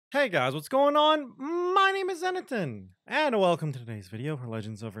Hey guys, what's going on? My name is Zenitton, and welcome to today's video for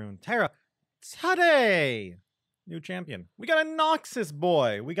Legends of Runeterra. Today, new champion. We got a Noxus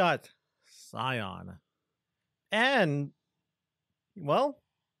boy. We got SION. And, well,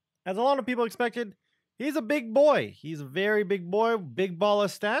 as a lot of people expected, he's a big boy. He's a very big boy, big ball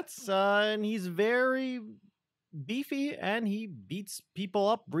of stats, and he's very beefy, and he beats people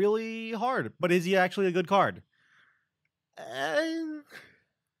up really hard. But is he actually a good card?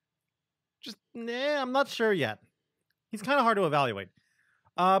 I'm not sure yet. He's kind of hard to evaluate.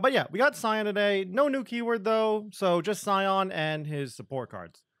 But yeah, we got SION today. No new keyword though, so just SION and his support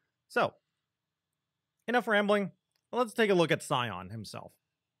cards. So, enough rambling. Let's take a look at SION himself.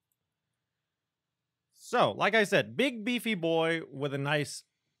 So, like I said, big beefy boy with a nice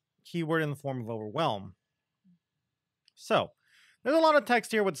keyword in the form of Overwhelm. So, there's a lot of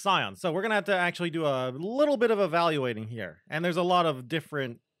text here with SION, so we're going to have to actually do a little bit of evaluating here. And there's a lot of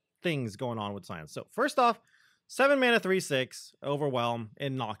different things going on with SION. So first off, 7 mana 3/6 Overwhelm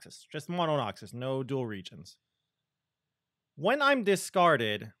in Noxus. Just mono Noxus, no dual regions. When I'm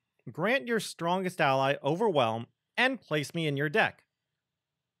discarded, grant your strongest ally Overwhelm and place me in your deck.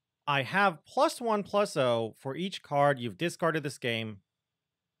 I have +1/+0 for each card you've discarded this game,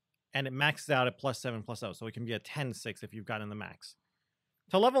 and it maxes out at +7/+0, so it can be a 10/6 if you've gotten the max.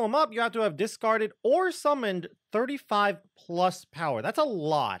 To level them up, you have to have discarded or summoned 35 plus power. That's a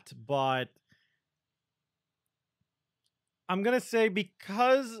lot, but I'm going to say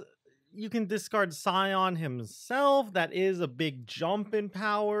because you can discard SION himself, that is a big jump in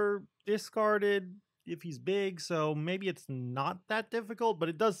power discarded if he's big, so maybe it's not that difficult, but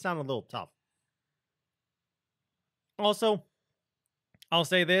it does sound a little tough. Also, I'll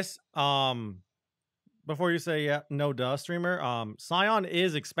say this, before you say, yeah, no duh, streamer, SION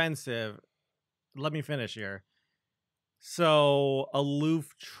is expensive. Let me finish here. So,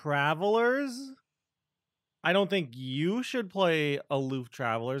 Aloof Travelers, I don't think you should play Aloof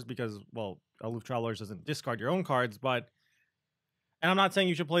Travelers because, well, Aloof Travelers doesn't discard your own cards, but, and I'm not saying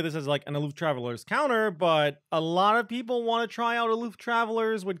you should play this as like an Aloof Travelers counter, but a lot of people want to try out Aloof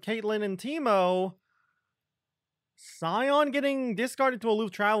Travelers with Caitlyn and Teemo. SION getting discarded to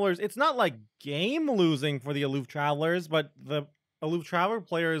Aloof Travelers, it's not like game losing for the Aloof Travelers, but the Aloof Traveler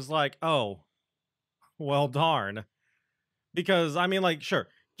player is like, oh, well darn. Because, I mean, like, sure,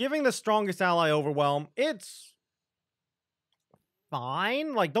 giving the strongest ally Overwhelm, it's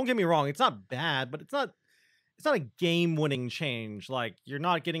fine. Like, don't get me wrong, it's not bad, but it's not a game-winning change. Like, you're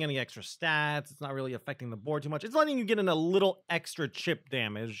not getting any extra stats, it's not really affecting the board too much. It's letting you get in a little extra chip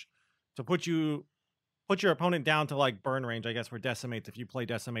damage to put your opponent down to like burn range, I guess, for Decimates if you play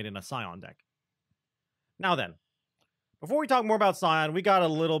Decimate in a SION deck. Now then, before we talk more about SION, we got a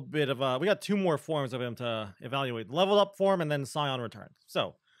little bit of we got two more forms of him to evaluate. Leveled up form and then SION return.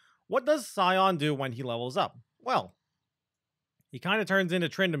 So, what does SION do when he levels up? Well, he kind of turns into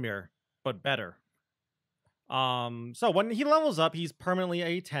Tryndamere, but better. So when he levels up, he's permanently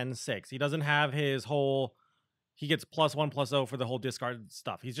a 10/6. He doesn't have his whole, he gets +1/+0 for the whole discard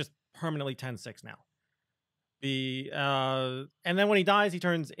stuff. He's just permanently 10/6 now. And then when he dies, he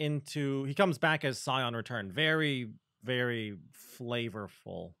comes back as SION Return. Very, very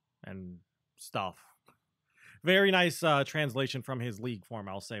flavorful and stuff. Very nice translation from his league form,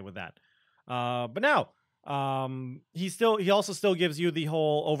 I'll say with that. But now, he also still gives you the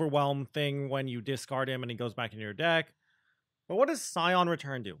whole Overwhelm thing when you discard him and he goes back into your deck. But what does SION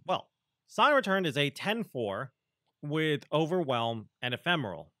Return do? Well, SION Return is a 10/4 with Overwhelm and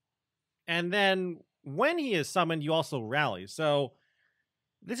Ephemeral. And then when he is summoned, you also rally. So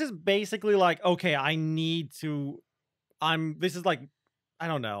this is basically like, okay, this is like, I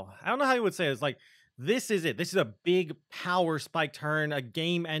don't know how you would say it. It's like, this is it. This is a big power spike turn, a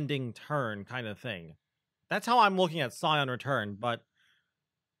game-ending turn kind of thing. That's how I'm looking at SION Return, but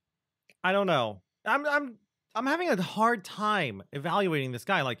I don't know. I'm having a hard time evaluating this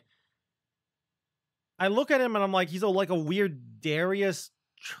guy. Like, I look at him and I'm like, he's like a weird Darius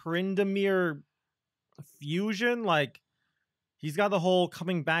Tryndamere fusion. Like, he's got the whole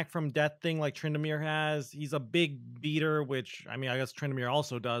coming back from death thing like Tryndamere has. He's a big beater, which, I mean, I guess Tryndamere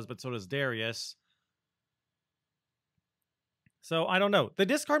also does, but so does Darius. So, I don't know. The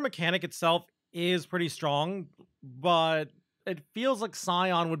discard mechanic itself is pretty strong, but it feels like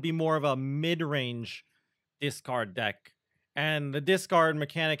SION would be more of a mid-range discard deck. And the discard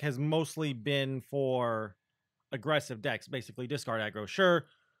mechanic has mostly been for aggressive decks, basically discard aggro. Sure,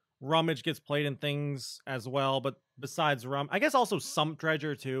 Rummage gets played in things as well, but besides I guess also Sump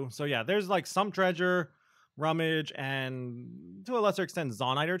Dredger too. So yeah, there's like Sump Dredger, Rummage, and to a lesser extent,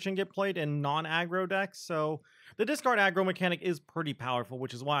 Zonite Urchin get played in non-aggro decks. So the discard aggro mechanic is pretty powerful,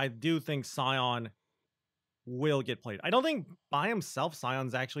 which is why I do think Scion will get played. I don't think by himself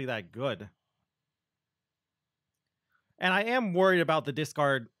Scion's actually that good. And I am worried about the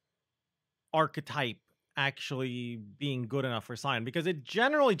discard archetype actually being good enough for Scion, because it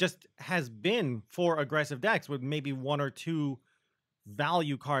generally just has been for aggressive decks with maybe 1 or 2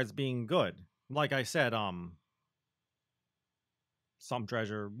 value cards being good. Like I said, Some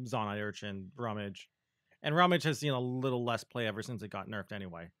Treasure, Zonite Urchin, Rummage. And Rummage has seen a little less play ever since it got nerfed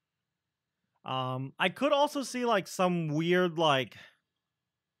anyway. I could also see like some weird, like,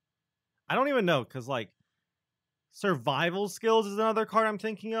 I don't even know, because like Survival Skills is another card I'm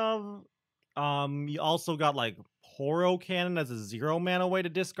thinking of. You also got like Horo Cannon as a 0 mana way to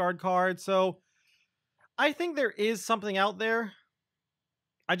discard card. So I think there is something out there.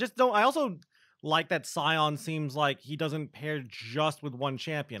 I just don't. I also like that Scion seems like he doesn't pair just with one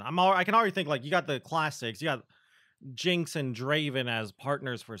champion. I can already think like you got the classics. You got Jinx and Draven as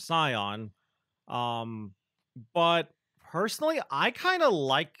partners for Scion. But personally, I kind of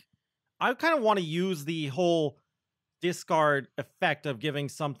want to use the whole discard effect of giving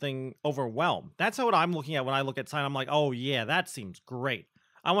something Overwhelm. That's what I'm looking at when I look at Scion. I'm like, oh yeah, that seems great.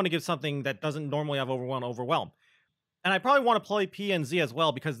 I want to give something that doesn't normally have Overwhelm. And I probably want to play PNZ as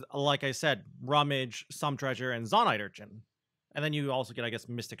well because, like I said, Rummage, Some Treasure, and Zonite Urchin. And then you also get, I guess,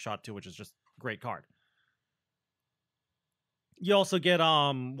 Mystic Shot too, which is just a great card. You also get,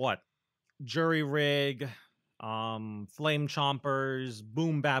 Jury Rig, Flame Chompers,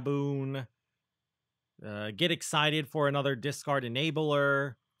 Boom Baboon. Get excited for another discard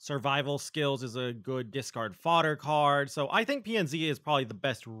enabler. Survival Skills is a good discard fodder card. So I think PNZ is probably the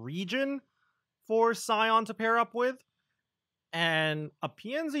best region for Scion to pair up with. And a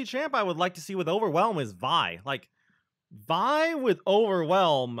PNZ champ I would like to see with Overwhelm is Vi. Like, Vi with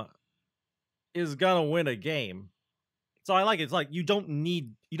Overwhelm is gonna win a game. So I like it. It's like you don't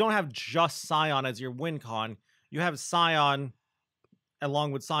have just Scion as your win con. You have Scion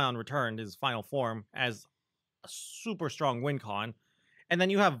along with Scion Returned, his final form, as a super strong win con. And then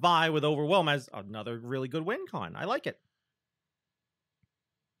you have Vi with Overwhelm as another really good win con. I like it.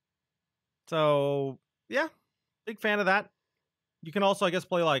 So, yeah. Big fan of that. You can also, I guess,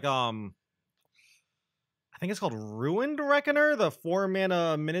 play like, I think it's called Ruined Reckoner, the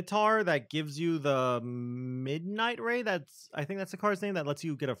 4-mana Minotaur that gives you the Midnight Ray. I think that's the card's name that lets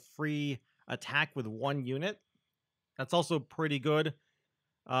you get a free attack with 1 unit. That's also pretty good.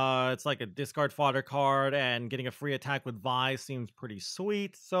 It's like a discard fodder card, and getting a free attack with Vi seems pretty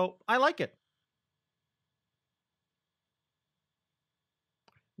sweet. So I like it.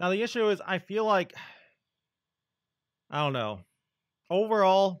 Now the issue is, I feel like, I don't know.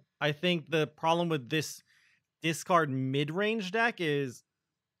 Overall, I think the problem with this discard mid-range deck is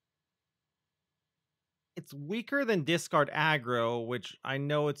it's weaker than discard aggro, which I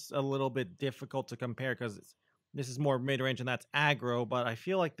know it's a little bit difficult to compare because this is more mid-range and that's aggro, but I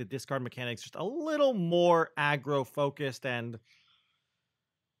feel like the discard mechanic's just a little more aggro focused, and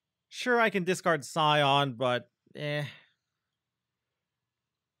sure, I can discard Scion, but eh.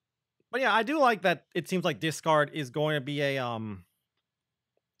 But yeah, I do like that it seems like discard is going to be a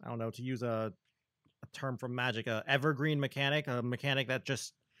I don't know, to use a term from Magic, a evergreen mechanic, a mechanic that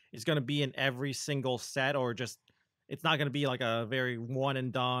just is going to be in every single set, or just it's not going to be like a very one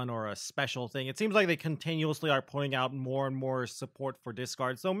and done or a special thing. It seems like they continuously are putting out more and more support for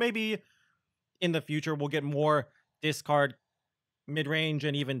discard. So maybe in the future we'll get more discard mid-range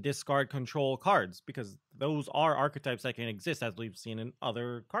and even discard control cards, because those are archetypes that can exist, as we've seen in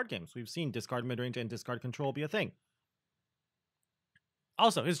other card games. We've seen discard mid-range and discard control be a thing.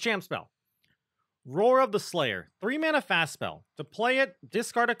 Also, his champ spell, Roar of the Slayer, 3-mana fast spell. To play it,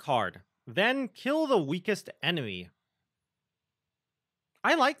 discard a card, then kill the weakest enemy.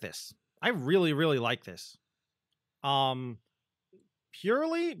 I like this. I really, really like this. Purely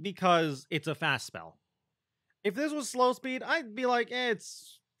because it's a fast spell. If this was slow speed, I'd be like,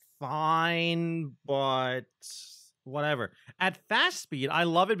 it's fine, but whatever. At fast speed, I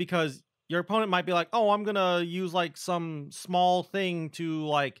love it because your opponent might be like, oh, I'm gonna use like some small thing to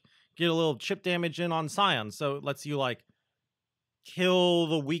like get a little chip damage in on Scion. So it lets you like kill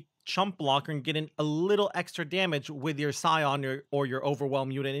the weak chump blocker and get in a little extra damage with your Scion or your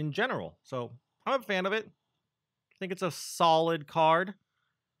Overwhelm unit in general. So I'm a fan of it. I think it's a solid card.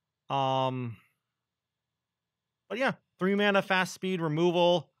 But yeah, 3-mana fast speed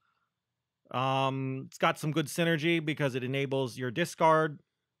removal. It's got some good synergy because it enables your discard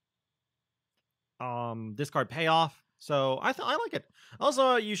payoff. So I like it.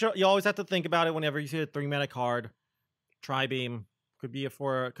 Also, you always have to think about it whenever you see a 3-mana card. Tri-beam could be used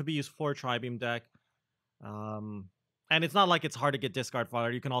for a Tri-beam deck. And it's not like it's hard to get discard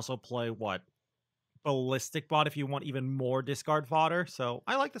fodder. You can also play what? Ballistic Bot if you want even more discard fodder. So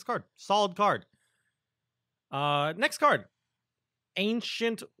I like this card. Solid card. Next card.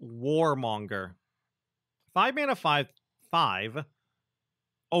 Ancient Warmonger. 5 mana 5/5.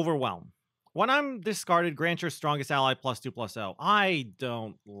 Overwhelm. When I'm discarded, grant your strongest ally +2/+0. I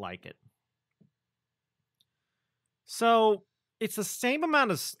don't like it. So it's the same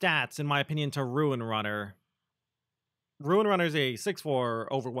amount of stats, in my opinion, to Ruin Runner. Ruin Runner is a 6/4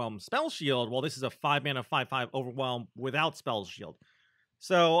 Overwhelm Spell Shield, while this is a 5 mana 5/5 Overwhelm without Spell Shield.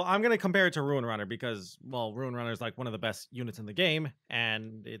 So I'm going to compare it to Ruin Runner because, well, Ruin Runner is like one of the best units in the game,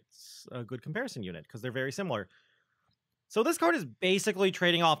 and it's a good comparison unit because they're very similar. So this card is basically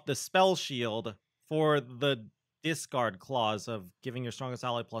trading off the Spell Shield for the discard clause of giving your strongest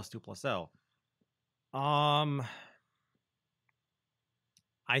ally +2/+0.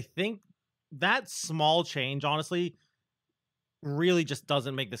 I think that small change, honestly, really just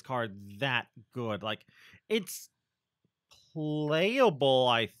doesn't make this card that good. Like, it's playable,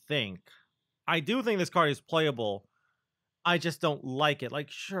 I think. I do think this card is playable. I just don't like it. Like,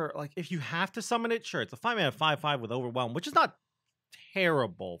 sure, like, if you have to summon it, sure, it's a 5 mana 5/5 with Overwhelm, which is not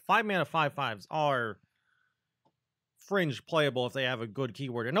terrible. 5 mana 5/5s are fringe playable if they have a good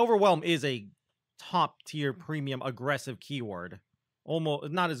keyword. And Overwhelm is a top-tier premium aggressive keyword.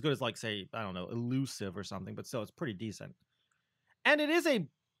 Almost not as good as, like, say, I don't know, Elusive or something, but still, it's pretty decent. And it is a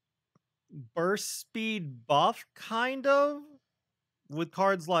burst speed buff, kind of, with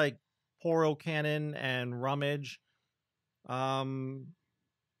cards like Poro Cannon and Rummage. And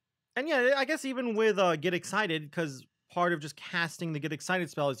yeah, I guess even with Get Excited, because part of just casting the Get Excited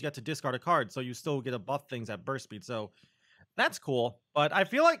spell is you get to discard a card, so you still get to buff things at burst speed. So that's cool. But I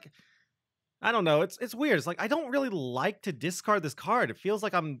feel like, I don't know, it's weird. It's like I don't really like to discard this card. It feels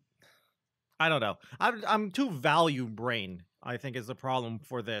like I don't know. I'm too value brain, I think, is the problem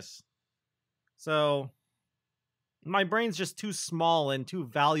for this. So my brain's just too small and too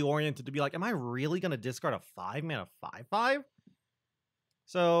value oriented to be like, am I really gonna discard a 5 mana 5/5?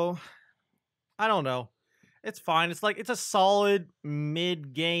 So I don't know. It's fine. It's like it's a solid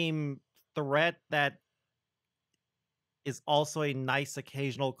mid-game threat that is also a nice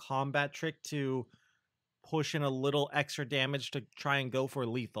occasional combat trick to push in a little extra damage to try and go for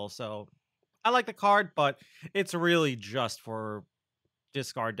lethal. So I like the card, but it's really just for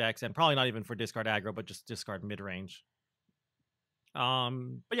discard decks, and probably not even for discard aggro, but just discard mid-range.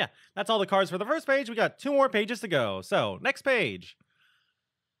 But yeah, that's all the cards for the first page. We got 2 more pages to go. So next page,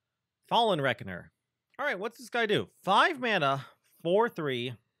 Fallen Reckoner. All right, what's this guy do? 5 mana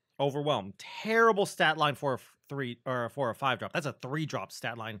 4/3 Overwhelm. Terrible stat line for a 5-drop. That's a 3-drop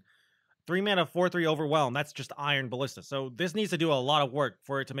stat line. 3 mana 4/3 Overwhelm. That's just Iron Ballista. So this needs to do a lot of work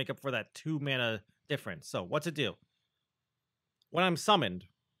for it to make up for that 2 mana difference. So what's it do? When I'm summoned,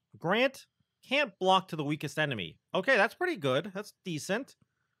 grant can't block to the weakest enemy. Okay, that's pretty good. That's decent.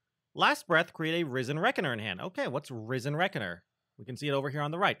 Last breath, create a Risen Reckoner in hand. Okay, what's Risen Reckoner? We can see it over here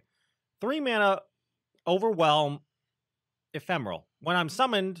on the right. 3 mana Overwhelm Ephemeral. When I'm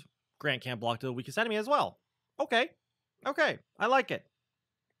summoned, grant can't block to the weakest enemy as well. Okay, I like it.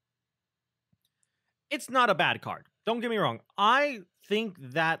 It's not a bad card. Don't get me wrong. I think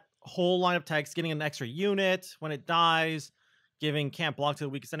that whole line of text, getting an extra unit when it dies, giving can't block to the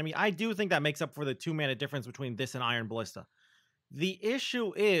weakest enemy, I do think that makes up for the 2 mana difference between this and Iron Ballista. The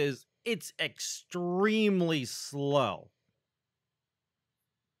issue is it's extremely slow.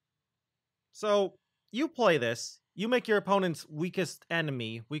 So you play this, you make your opponent's weakest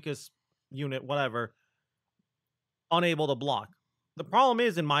enemy, weakest unit, whatever, unable to block. The problem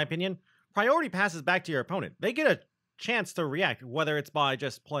is, in my opinion, priority passes back to your opponent. They get a chance to react, whether it's by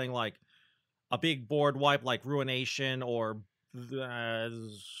just playing like a big board wipe like Ruination or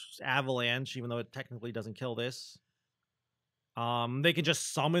Avalanche, even though it technically doesn't kill this. They can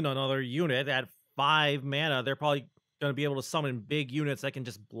just summon another unit at 5 mana. They're probably going to be able to summon big units that can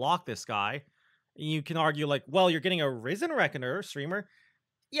just block this guy. You can argue like, well, you're getting a Risen Reckoner, streamer.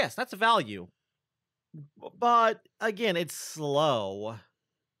 Yes, that's a value. But again, it's slow.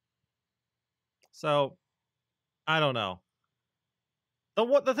 So I don't know.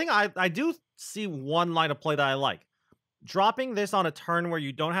 The thing I do see one line of play that I like. Dropping this on a turn where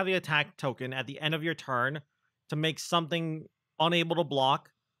you don't have the attack token at the end of your turn to make something unable to block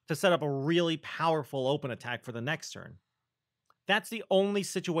to set up a really powerful open attack for the next turn. That's the only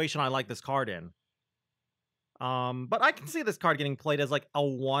situation I like this card in. But I can see this card getting played as like a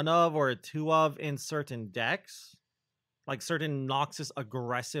 1 of or a 2 of in certain decks. like certain Noxus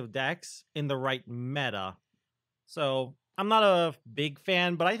aggressive decks in the right meta. So I'm not a big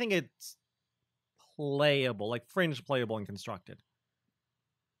fan, but I think it's playable, like fringe playable and constructed.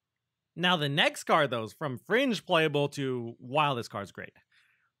 Now the next card, though, is from fringe playable to wow, this card's great.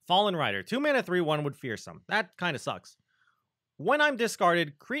 Fallen Rider, 2 mana 3/1 with Fearsome. That kind of sucks. When I'm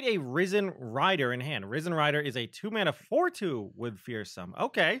discarded, create a Risen Rider in hand. Risen Rider is a 2 mana 4/2 with Fearsome.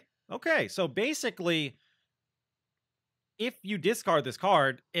 Okay. So basically, if you discard this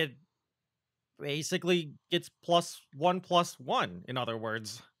card, it basically gets +1/+1, in other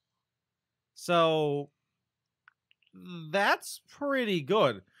words. So that's pretty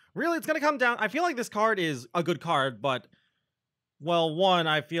good. Really, it's going to come down. I feel like this card is a good card, but, well, one,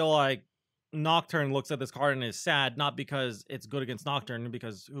 I feel like Nocturne looks at this card and is sad, not because it's good against Nocturne,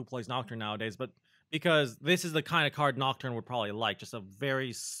 because who plays Nocturne nowadays, but because this is the kind of card Nocturne would probably like. Just a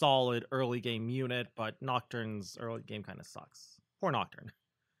very solid early game unit, but Nocturne's early game kind of sucks. Poor Nocturne.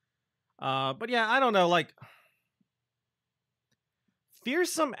 But yeah, I don't know, like,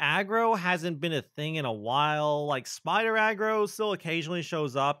 Fearsome aggro hasn't been a thing in a while. Like, Spider aggro still occasionally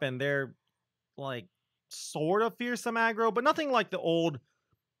shows up, and they're, like, sort of Fearsome aggro, but nothing like the old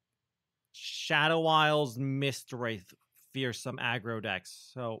Shadow Isles Mistwraith Fearsome aggro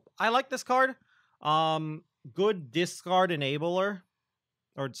decks. So, I like this card. Good discard enabler.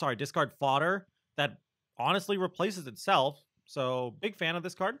 Or, sorry, discard fodder that honestly replaces itself. So, big fan of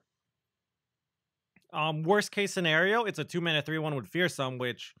this card. Worst case scenario, it's a 2 mana 3/1 with Fearsome,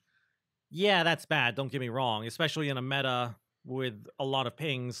 which, yeah, that's bad. Don't get me wrong, especially in a meta with a lot of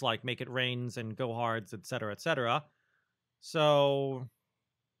pings like Make It Rains and Go Hards, etc., etc. So,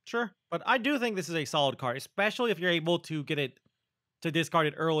 sure, but I do think this is a solid card, especially if you're able to get it to discard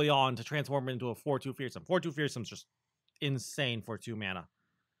it early on to transform it into a 4/2 Fearsome. 4/2 Fearsome's just insane for 2 mana.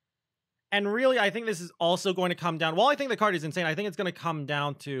 And really, I think this is also going to come down. While I think the card is insane, I think it's going to come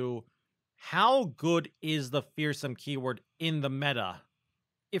down to how good is the Fearsome keyword in the meta?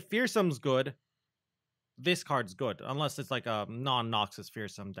 If Fearsome's good, this card's good, unless it's like a non-Noxus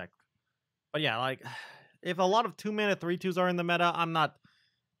Fearsome deck. But yeah, like, if a lot of 2 mana 3/2s are in the meta, I'm not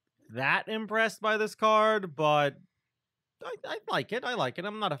that impressed by this card, but I like it. I like it.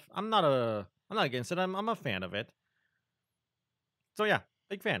 I'm not against it. I'm a fan of it. So yeah,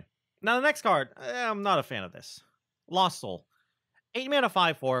 big fan. Now the next card, I'm not a fan of this. Lost Soul. 8 mana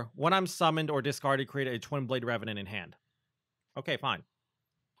 5/4. When I'm summoned or discarded, create a Twin Blade Revenant in hand. Okay, fine.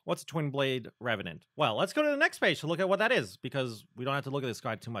 What's a Twin Blade Revenant? Well, let's go to the next page to look at what that is, because we don't have to look at this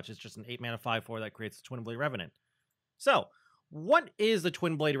card too much. It's just an 8 mana 5/4 that creates a Twin Blade Revenant. So, what is the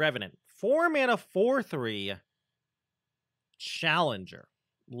Twin Blade Revenant? 4 mana 4/3 Challenger.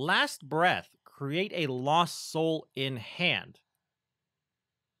 Last Breath. Create a Lost Soul in hand.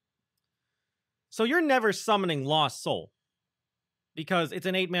 So you're never summoning Lost Soul, because it's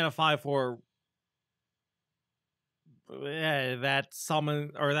an 8 mana 5/4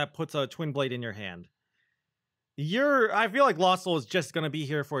 that puts a Twin Blade in your hand. I feel like Lost Soul is just going to be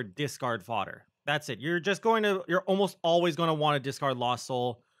here for discard fodder. That's it. You're almost always going to want to discard Lost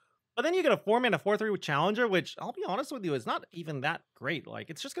Soul. But then you get a 4 mana 4/3 with Challenger, which, I'll be honest with you, is not even that great. Like,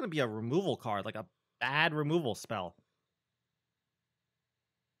 it's just going to be a removal card, like a bad removal spell.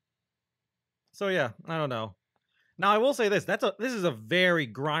 So yeah, I don't know. Now, I will say this. This is a very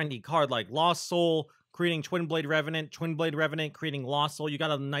grindy card. Like, Lost Soul creating Twin Blade Revenant, Twin Blade Revenant creating Lost Soul. You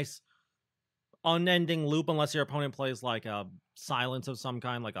got a nice unending loop, unless your opponent plays like a Silence of some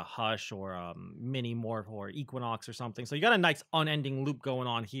kind, like a Hush or a Mini Morph or Equinox or something. So you got a nice unending loop going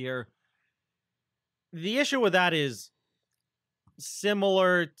on here. The issue with that is,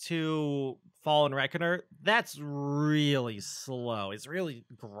 similar to Fallen Reckoner, that's really slow. It's really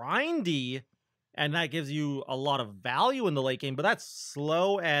grindy, and that gives you a lot of value in the late game, but that's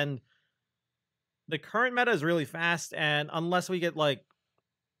slow, and the current meta is really fast, and unless we get, like,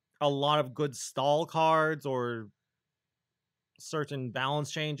 a lot of good stall cards or certain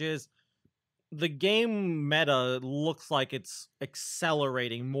balance changes, the game meta looks like it's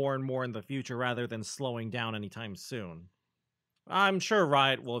accelerating more and more in the future rather than slowing down anytime soon. I'm sure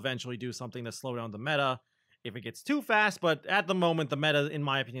Riot will eventually do something to slow down the meta if it gets too fast, but at the moment, the meta, in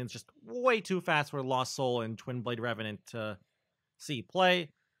my opinion, is just way too fast for Lost Soul and Twin Blade Revenant to see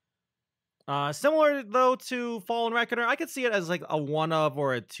play. Similar, though, to Fallen Reckoner, I could see it as, like, a 1 of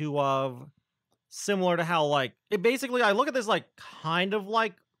or a 2 of. Similar to how, like, it basically, I look at this, like, kind of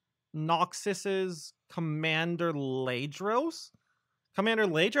like Noxus's Commander Ladros. Commander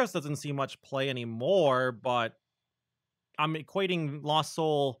Ladros doesn't see much play anymore, but I'm equating Lost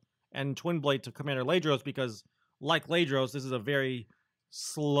Soul and Twin Blade to Commander Ladros because, like Ladros, this is a very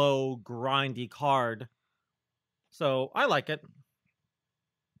slow, grindy card. So I like it.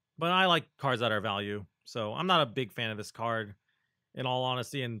 But I like cards that are value. So I'm not a big fan of this card, in all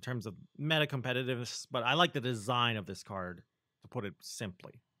honesty, in terms of meta competitiveness. But I like the design of this card, to put it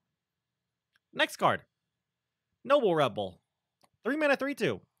simply. Next card. Noble Rebel. 3 mana,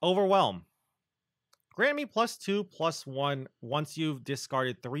 3/2. Overwhelm. Grant me +2/+1 once you've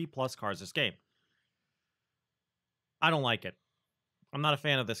discarded 3+ cards this game. I don't like it. I'm not a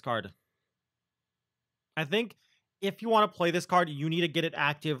fan of this card. I think if you want to play this card, you need to get it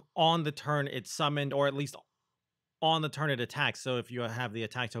active on the turn it's summoned, or at least on the turn it attacks. So if you have the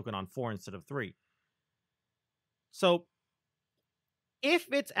attack token on 4 instead of 3. So if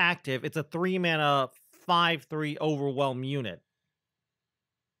it's active, it's a 3 mana 5/3 Overwhelm unit.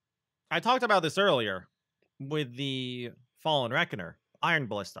 I talked about this earlier with the Fallen Reckoner, Iron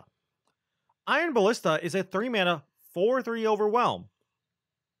Ballista. Iron Ballista is a 3 mana 4/3 Overwhelm.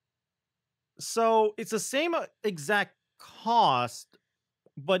 So it's the same exact cost,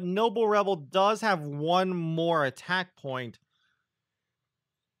 but Noble Rebel does have one more attack point,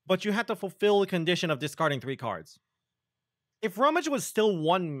 but you have to fulfill the condition of discarding 3 cards. If Rummage was still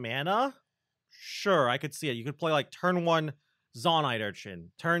 1 mana, sure, I could see it. You could play like turn 1 Zonite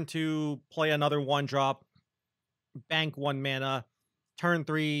Urchin, turn 2 play another 1-drop, bank 1 mana, turn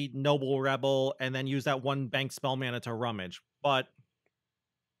 3 Noble Rebel, and then use that 1 bank spell mana to Rummage. But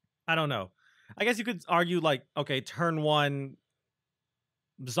I don't know. I guess you could argue like, okay, turn 1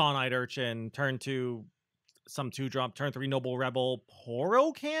 Zonite Urchin, turn 2 some 2-drop, turn 3 Noble Rebel,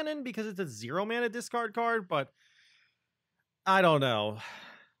 Poro Cannon, because it's a 0 mana discard card, but I don't know.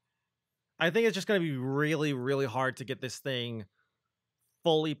 I think it's just going to be really, really hard to get this thing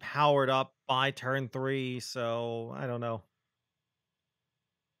fully powered up by turn 3, so I don't know.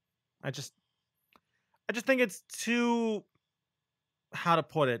 I just think it's too, how to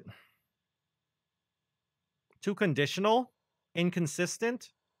put it, too conditional,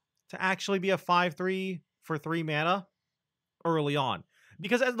 inconsistent to actually be a 5/3 for 3 mana early on.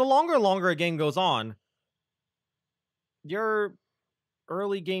 Because as the longer a game goes on, your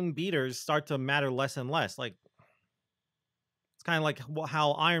early game beaters start to matter less and less. Like, it's kind of like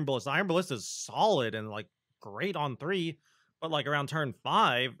how Iron Ballista is solid and like great on 3, but like around turn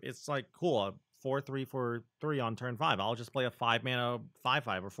 5, it's like cool, a 4/3 for 3 on turn 5. I'll just play a 5 mana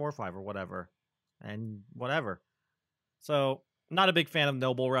 5/5 or 4/5 or whatever, and whatever. So not a big fan of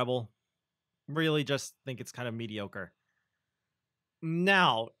Noble Rebel. Really just think it's kind of mediocre.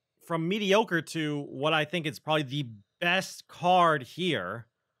 Now, from mediocre to what I think is probably the best card here,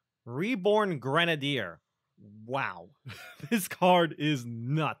 Reborn Grenadier. Wow. This card is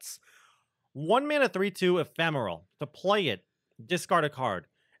nuts. 1 mana 3/2 ephemeral. To play it, discard a card.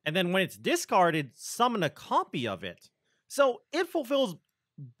 And then when it's discarded, summon a copy of it. So it fulfills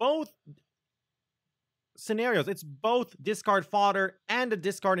both scenarios. It's both discard fodder and a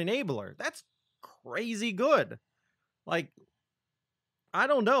discard enabler. That's crazy good. Like, I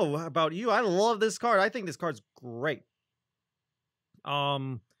don't know about you. I love this card. I think this card's great.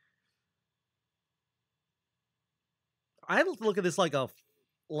 I look at this like a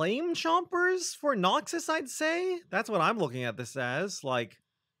Flame Chompers for Noxus, I'd say. That's what I'm looking at this as. Like,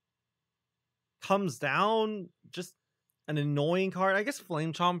 comes down, just an annoying card. I guess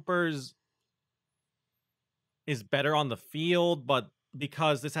Flame Chompers is better on the field, but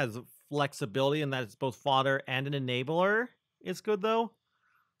because this has flexibility and that it's both fodder and an enabler, it's good though.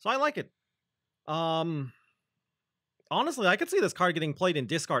 So I like it. Honestly, I could see this card getting played in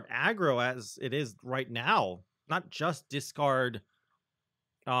discard aggro as it is right now. Not just discard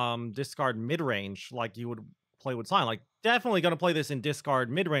mid-range like you would play with Scion. Like, definitely going to play this in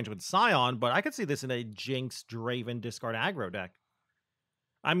discard mid-range with Scion, but I could see this in a Jinx Draven discard aggro deck.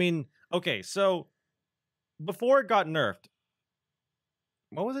 I mean, okay, so before it got nerfed,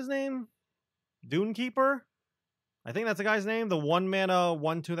 what was his name? Dunekeeper? I think that's the guy's name. The 1 mana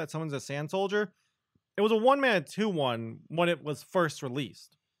 1/2 that summons a Sand Soldier. It was a 1 mana 2/1 when it was first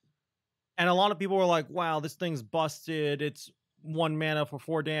released. And a lot of people were like, wow, this thing's busted. It's 1 mana for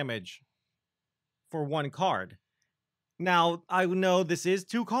 4 damage for 1 card. Now, I know this is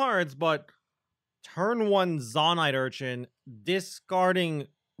 2 cards, but turn 1 Zonite Urchin, discarding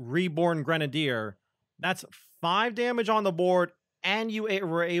Reborn Grenadier, that's 5 damage on the board, and you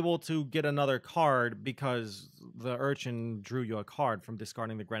were able to get another card because the Urchin drew you a card from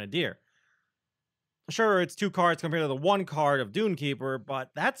discarding the Grenadier. Sure, it's 2 cards compared to the 1 card of Dunekeeper,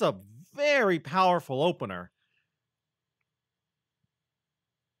 but that's a very powerful opener.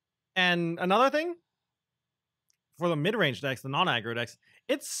 And another thing, for the mid-range decks, the non-aggro decks,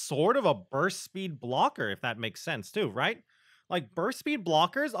 it's sort of a burst speed blocker, if that makes sense too, right? Like, burst speed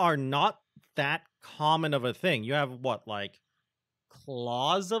blockers are not that common of a thing. You have what, like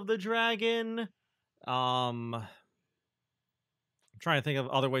Claws of the Dragon? I'm trying to think of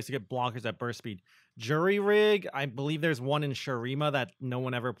other ways to get blockers at burst speed. Jury Rig, I believe there's one in Shurima that no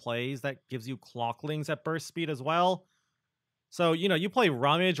one ever plays that gives you Clocklings at burst speed as well. So, you know, you play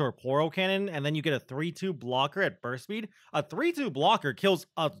Rummage or Poro Cannon, and then you get a 3-2 blocker at burst speed. A 3-2 blocker kills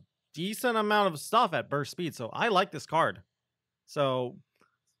a decent amount of stuff at burst speed, so I like this card. So,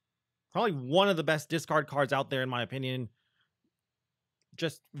 probably one of the best discard cards out there, in my opinion.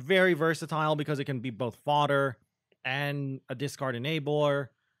 Just very versatile because it can be both fodder and a discard enabler.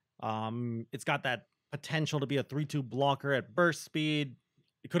 It's got that potential to be a 3-2 blocker at burst speed.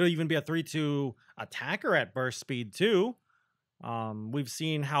 It could even be a 3-2 attacker at burst speed, too. We've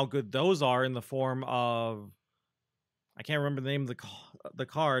seen how good those are in the form of, I can't remember the name of the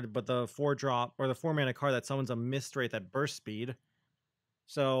card, but the 4-drop or the 4-mana card that summons a Mist Wraith at burst speed.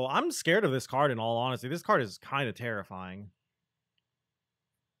 So I'm scared of this card, in all honesty. This card is kind of terrifying.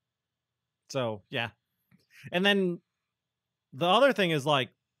 So, yeah. And then the other thing is, like,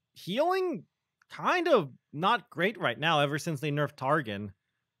 healing kind of not great right now ever since they nerfed Targon.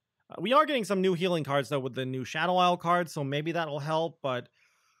 We are getting some new healing cards, though, with the new Shadow Isle cards, so maybe that'll help, but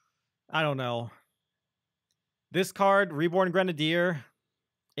I don't know. This card, Reborn Grenadier,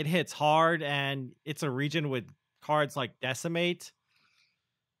 it hits hard, and it's a region with cards like Decimate.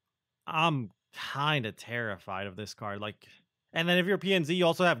 I'm kind of terrified of this card. Like, and then if you're PNZ, you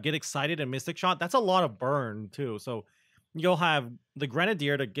also have Get Excited and Mystic Shot. That's a lot of burn, too. So you'll have the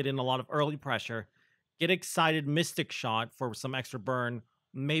Grenadier to get in a lot of early pressure, Get Excited, Mystic Shot for some extra burn,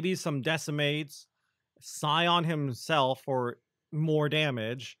 maybe some Decimates, Scion himself for more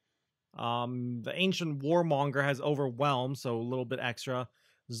damage. The Ancient Warmonger has Overwhelm, so a little bit extra.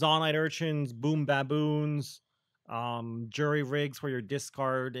 Zonite Urchins, Boom Baboons, Jury Rigs for your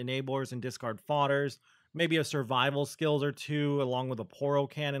discard enablers and discard fodders. Maybe a survival skills or two, along with a Poro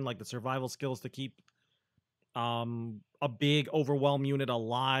Cannon, like the survival skills to keep a big Overwhelm unit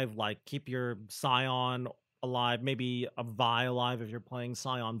alive, like keep your Scion alive, maybe a Vi alive if you're playing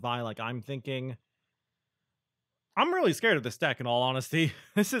Scion Vi like I'm thinking. I'm really scared of this deck, in all honesty.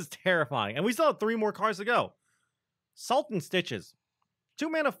 This is terrifying. And we still have 3 more cards to go. Salt and Stitches.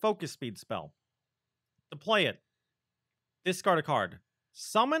 2-mana focus speed spell. To play it, discard a card.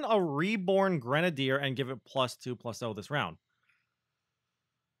 Summon a Reborn Grenadier and give it +2/+0 this round.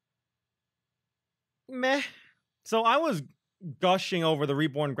 Meh. So I was gushing over the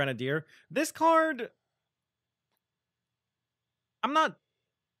Reborn Grenadier. This card, I'm not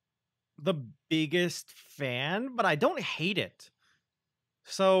the biggest fan, but I don't hate it.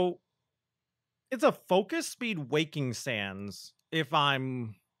 So it's a focus speed Waking Sands if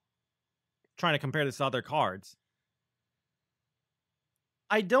I'm trying to compare this to other cards.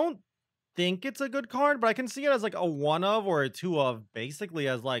 I don't think it's a good card, but I can see it as like a 1 of or a 2 of, basically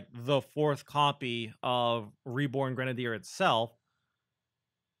as like the 4th copy of Reborn Grenadier itself.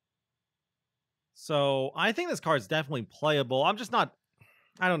 So I think this card's definitely playable. I'm just not,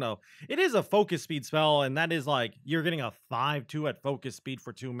 I don't know. It is a focus speed spell, and that is like, you're getting a 5/2 at focus speed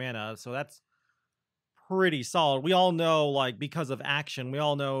for 2 mana, so that's pretty solid. We all know, like, because of action, we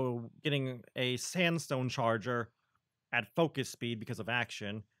all know getting a Sandstone Charger at focus speed because of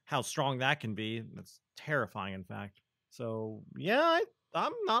action, how strong that can be. That's terrifying, in fact. So, yeah,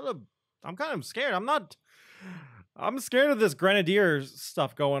 I'm kind of scared. I'm scared of this Grenadier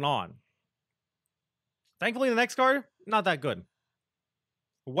stuff going on. Thankfully, the next card, not that good.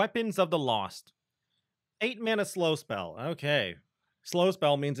 Weapons of the Lost. 8-mana slow spell. Okay. Slow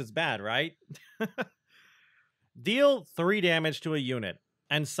spell means it's bad, right? Deal 3 damage to a unit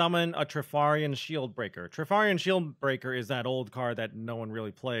and summon a Trifarian Shieldbreaker. Trifarian Shieldbreaker is that old card that no one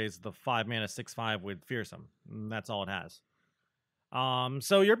really plays, the 5-mana 6/5 with Fearsome. That's all it has.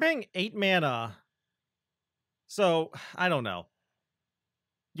 So you're paying 8 mana. So, I don't know.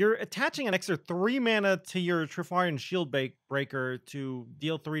 You're attaching an extra 3 mana to your Trifarian Shieldbreaker to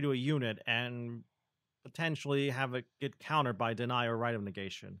deal 3 to a unit and potentially have it get countered by Deny or Rite of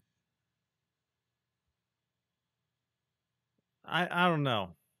Negation. I don't know.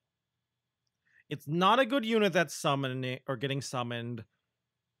 It's not a good unit that's summoning or getting summoned.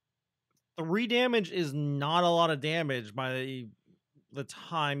 3 damage is not a lot of damage by the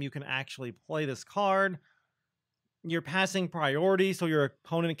time you can actually play this card. You're passing priority, so your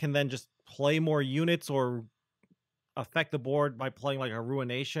opponent can then just play more units or affect the board by playing like a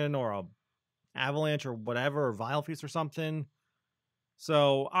Ruination or a Avalanche or whatever, or Vile Feast or something.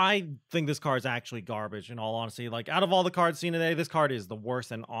 So I think this card is actually garbage, in all honesty. Like, out of all the cards seen today, this card is the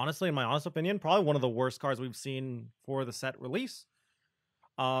worst. And honestly, in my honest opinion, probably one of the worst cards we've seen for the set release.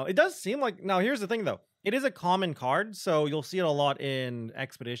 It does seem like, now here's the thing though. It is a common card, so you'll see it a lot in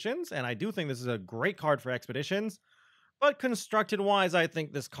expeditions, and I do think this is a great card for expeditions. But constructed wise, I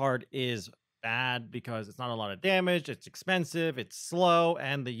think this card is bad because it's not a lot of damage, it's expensive, it's slow,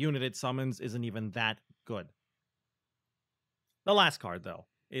 and the unit it summons isn't even that good. The last card though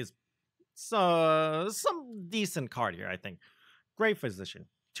is some decent card here, I think. Great Physician.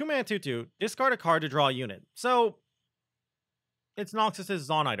 2-mana 2/2, discard a card to draw a unit. So it's Noxus's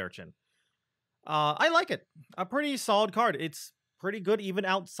Zonite Urchin. I like it. A pretty solid card. It's pretty good even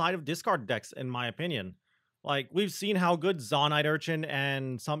outside of discard decks, in my opinion. Like, we've seen how good Zonite Urchin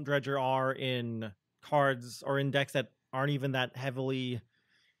and Sump Dredger are in cards or in decks that aren't even that heavily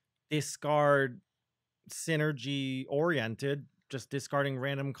discard synergy oriented. Just discarding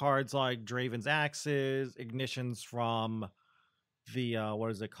random cards like Draven's Axes, Ignitions from the,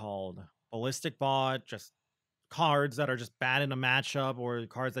 what is it called? Ballistic Bot. Just cards that are just bad in a matchup, or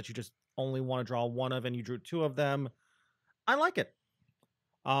cards that you just only want to draw one of and you drew two of them. I like it.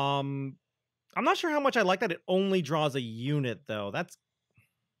 I'm not sure how much I like that it only draws a unit though. That's,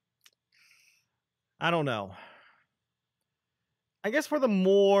 I don't know. I guess for the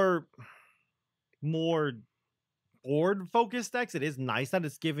more board focused decks, it is nice that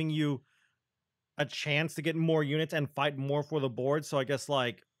it's giving you a chance to get more units and fight more for the board. So I guess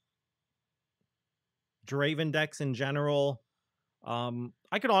like Draven decks in general,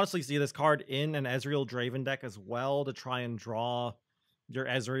 I could honestly see this card in an Ezreal Draven deck as well to try and draw your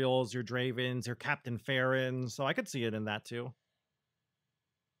Ezreals, your Dravens, your Captain Farron. So I could see it in that too.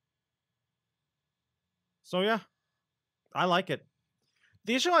 So yeah, I like it.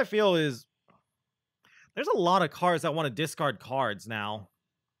 The issue I feel is there's a lot of cards that want to discard cards now.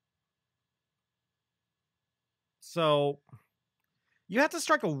 So you have to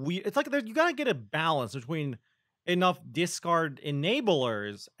strike a weird, it's like you got to get a balance between enough discard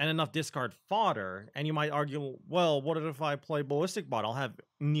enablers and enough discard fodder. And you might argue, well, what if I play Ballistic Bot? I'll have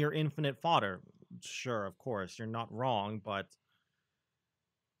near infinite fodder. Sure, of course, you're not wrong, but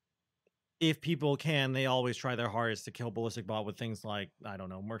if people can, they always try their hardest to kill Ballistic Bot with things like, I don't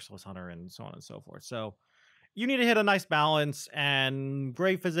know, Merciless Hunter and so on and so forth. So you need to hit a nice balance, and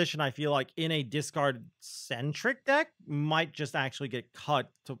Great Physician, I feel like in a discard-centric deck, might just actually get cut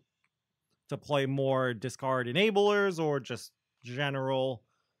to play more discard enablers or just general,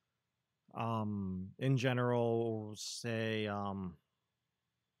 in general, say,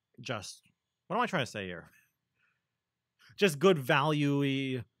 just, what am I trying to say here? Just good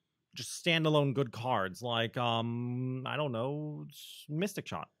value-y, just standalone good cards, like, I don't know, Mystic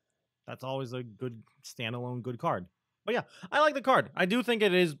Shot. That's always a good standalone good card. But yeah, I like the card. I do think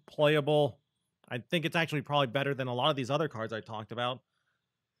it is playable. I think it's actually probably better than a lot of these other cards I talked about.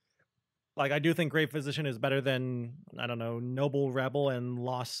 Like, I do think Great Physician is better than, I don't know, Noble Rebel and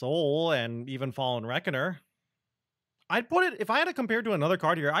Lost Soul and even Fallen Reckoner. I'd put it, if I had to compare to another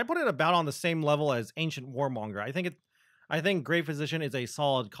card here, I'd put it about on the same level as Ancient Warmonger. I think Great Physician is a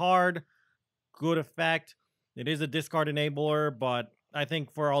solid card, good effect. It is a discard enabler, but I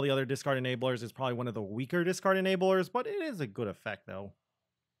think for all the other discard enablers, it's probably one of the weaker discard enablers, but it is a good effect though.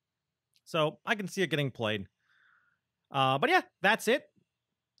 So I can see it getting played. But yeah, that's it.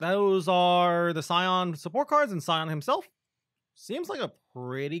 Those are the SION support cards and SION himself. Seems like a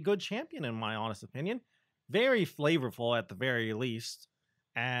pretty good champion in my honest opinion. Very flavorful at the very least,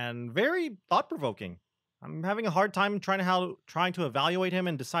 and very thought-provoking. I'm having a hard time trying to evaluate him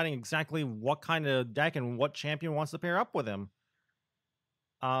and deciding exactly what kind of deck and what champion wants to pair up with him.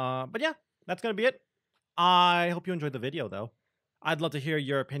 But yeah, that's going to be it. I hope you enjoyed the video, though. I'd love to hear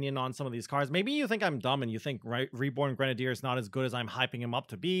your opinion on some of these cards. Maybe you think I'm dumb and you think Reborn Grenadier is not as good as I'm hyping him up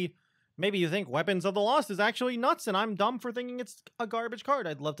to be. Maybe you think Weapons of the Lost is actually nuts and I'm dumb for thinking it's a garbage card.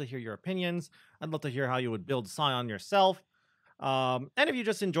 I'd love to hear your opinions. I'd love to hear how you would build SION yourself. And if you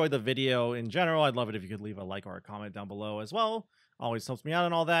just enjoyed the video in general, I'd love it if you could leave a like or a comment down below as well. Always helps me out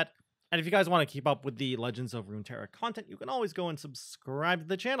and all that. And if you guys want to keep up with the Legends of Runeterra content, you can always go and subscribe to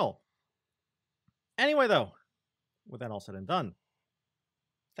the channel. Anyway, though, with that all said and done,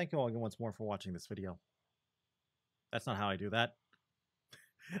 thank you all again once more for watching this video. That's not how I do that.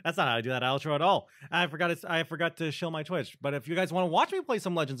 That's not how I do that outro at all. I forgot to show my Twitch. But if you guys want to watch me play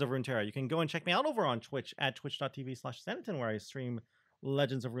some Legends of Runeterra, you can go and check me out over on Twitch at twitch.tv/Senaton, where I stream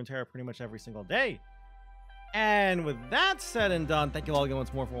Legends of Runeterra pretty much every single day. And with that said and done, thank you all again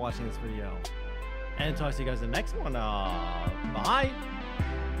once more for watching this video. And until I see you guys in the next one, bye!